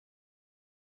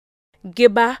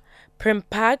GIBA,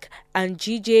 PRINPAG, and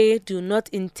GJA do not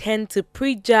intend to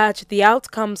prejudge the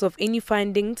outcomes of any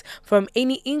findings from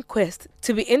any inquest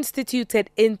to be instituted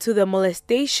into the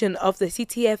molestation of the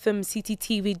Citi FM Citi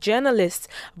TV journalists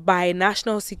by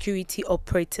national security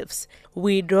operatives.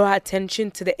 We draw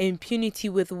attention to the impunity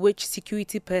with which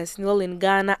security personnel in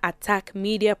Ghana attack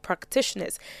media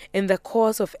practitioners in the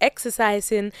course of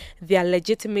exercising their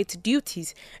legitimate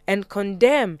duties and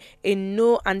condemn in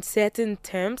no uncertain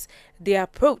terms the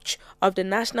approach of the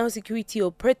national security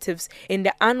operatives in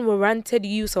the unwarranted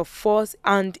use of force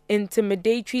and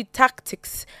intimidatory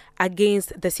tactics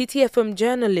against the Citi FM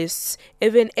journalists,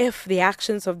 even if the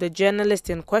actions of the journalist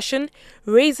in question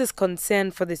raises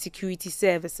concern for the security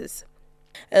services.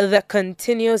 The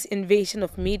continuous invasion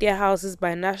of media houses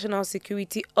by national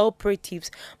security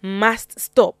operatives must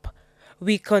stop.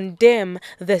 We condemn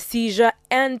the seizure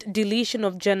and deletion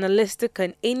of journalistic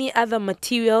and any other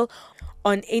material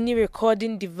on any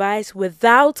recording device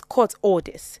without court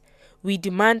orders. We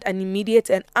demand an immediate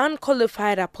and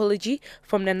unqualified apology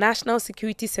from the National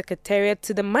Security Secretariat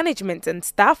to the management and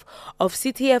staff of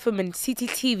Citi FM and Citi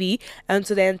TV and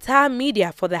to the entire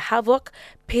media for the havoc,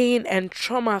 pain and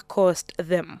trauma caused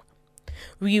them.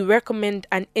 We recommend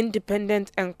an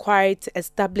independent inquiry to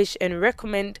establish and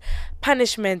recommend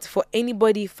punishment for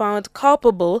anybody found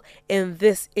culpable in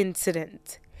this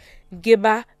incident.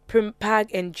 GIBA,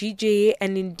 PRINPAG and GJA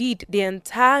and indeed the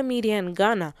entire media in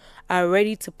Ghana are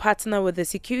ready to partner with the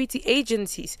security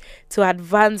agencies to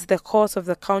advance the cause of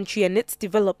the country and its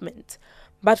development.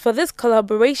 But for this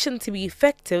collaboration to be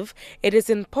effective, it is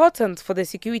important for the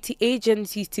security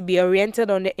agencies to be oriented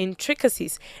on the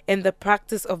intricacies in the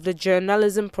practice of the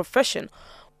journalism profession,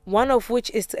 one of which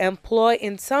is to employ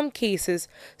in some cases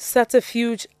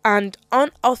subterfuge and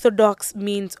unorthodox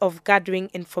means of gathering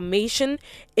information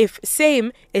if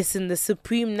same is in the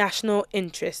supreme national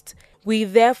interest. We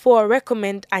therefore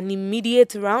recommend an immediate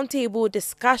roundtable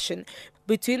discussion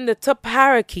between the top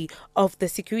hierarchy of the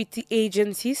security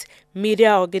agencies,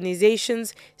 media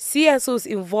organizations, CSOs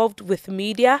involved with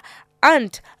media,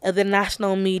 and the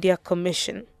National Media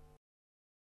Commission.